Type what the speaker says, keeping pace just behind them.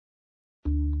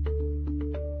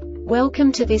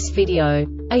Welcome to this video.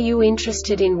 Are you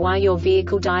interested in why your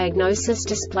vehicle diagnosis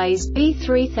displays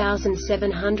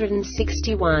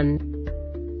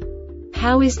B3761?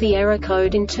 How is the error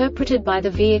code interpreted by the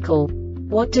vehicle?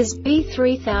 What does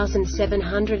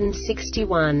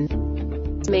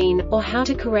B3761 mean, or how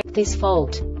to correct this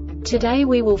fault? Today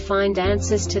we will find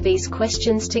answers to these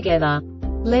questions together.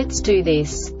 Let's do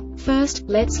this. First,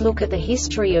 let's look at the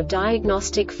history of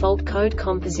diagnostic fault code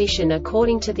composition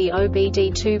according to the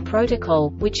OBD2 protocol,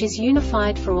 which is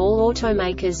unified for all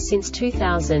automakers since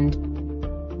 2000.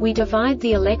 We divide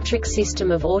the electric system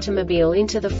of automobile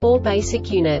into the four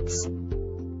basic units: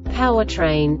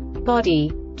 powertrain,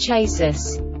 body,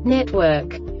 chassis,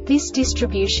 network. This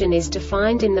distribution is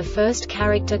defined in the first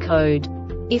character code.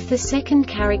 If the second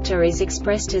character is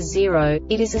expressed as 0,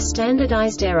 it is a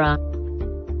standardized error.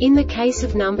 In the case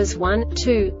of numbers 1,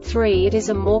 2, 3, it is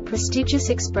a more prestigious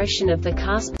expression of the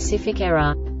car-specific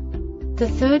error. The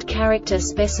third character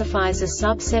specifies a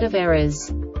subset of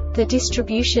errors. The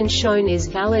distribution shown is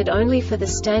valid only for the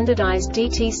standardized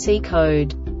DTC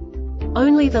code.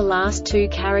 Only the last two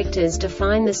characters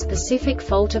define the specific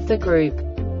fault of the group.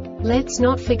 Let's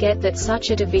not forget that such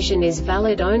a division is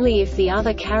valid only if the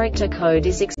other character code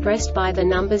is expressed by the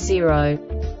number 0.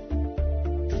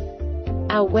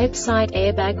 Our website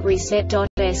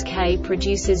airbagreset.sk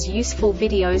produces useful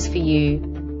videos for you.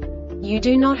 You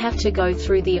do not have to go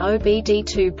through the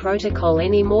OBD2 protocol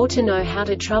anymore to know how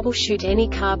to troubleshoot any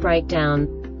car breakdown.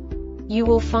 You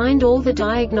will find all the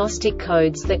diagnostic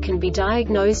codes that can be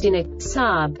diagnosed in a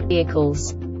Saab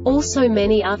vehicles. Also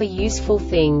many other useful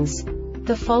things.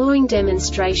 The following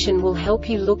demonstration will help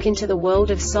you look into the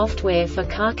world of software for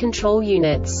car control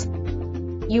units.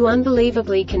 You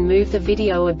unbelievably can move the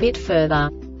video a bit further.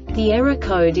 The error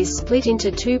code is split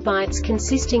into 2 bytes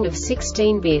consisting of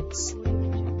 16 bits.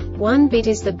 1 bit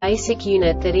is the basic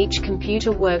unit that each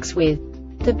computer works with.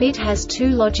 The bit has 2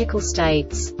 logical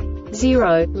states: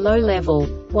 0, low level,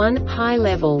 1, high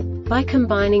level. By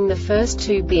combining the first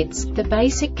 2 bits, the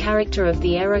basic character of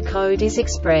the error code is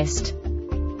expressed.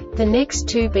 The next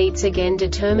 2 beats again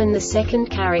determine the second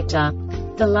character.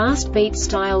 The last beat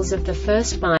styles of the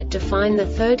first byte define the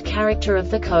third character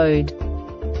of the code.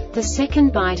 The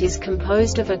second byte is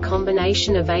composed of a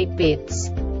combination of 8 bits.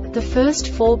 The first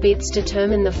 4 bits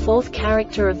determine the fourth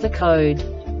character of the code.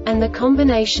 And the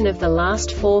combination of the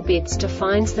last 4 bits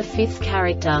defines the fifth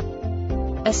character.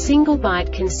 A single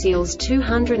byte conceals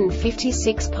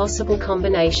 256 possible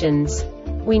combinations.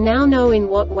 We now know in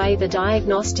what way the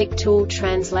diagnostic tool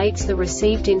translates the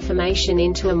received information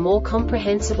into a more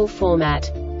comprehensible format.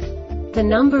 The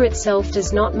number itself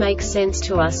does not make sense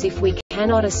to us if we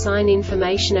cannot assign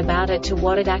information about it to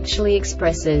what it actually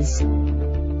expresses.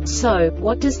 So,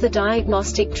 what does the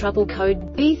diagnostic trouble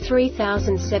code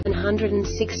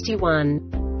B3761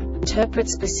 interpret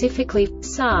specifically for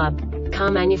Saab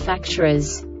car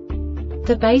manufacturers?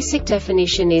 The basic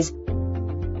definition is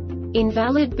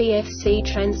invalid BFC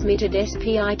transmitted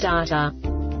SPI data.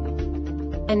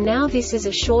 And now this is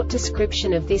a short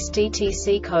description of this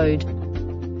DTC code.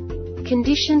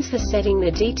 Conditions for setting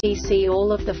the DTC.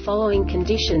 All of the following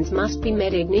conditions must be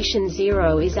met. Ignition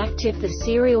 0 is active. The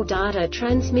serial data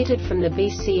transmitted from the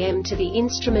BCM to the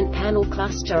instrument panel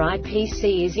cluster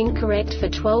IPC is incorrect for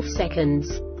 12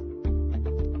 seconds.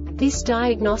 This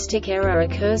diagnostic error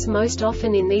occurs most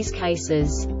often in these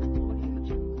cases: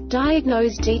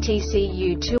 diagnose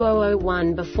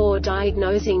DTC-2001 before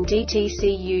diagnosing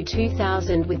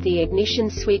DTC-2000 with the ignition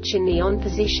switch in the on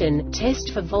position.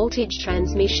 Test for voltage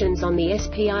transmissions on the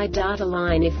SPI data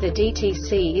line. If the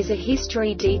DTC is a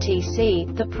history DTC,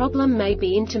 the problem may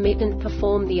be intermittent.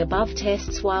 Perform the above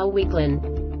tests while wiggling.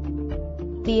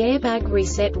 The Airbag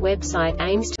Reset website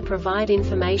aims to provide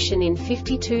information in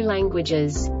 52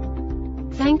 languages.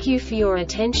 Thank you for your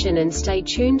attention and stay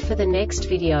tuned for the next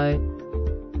video.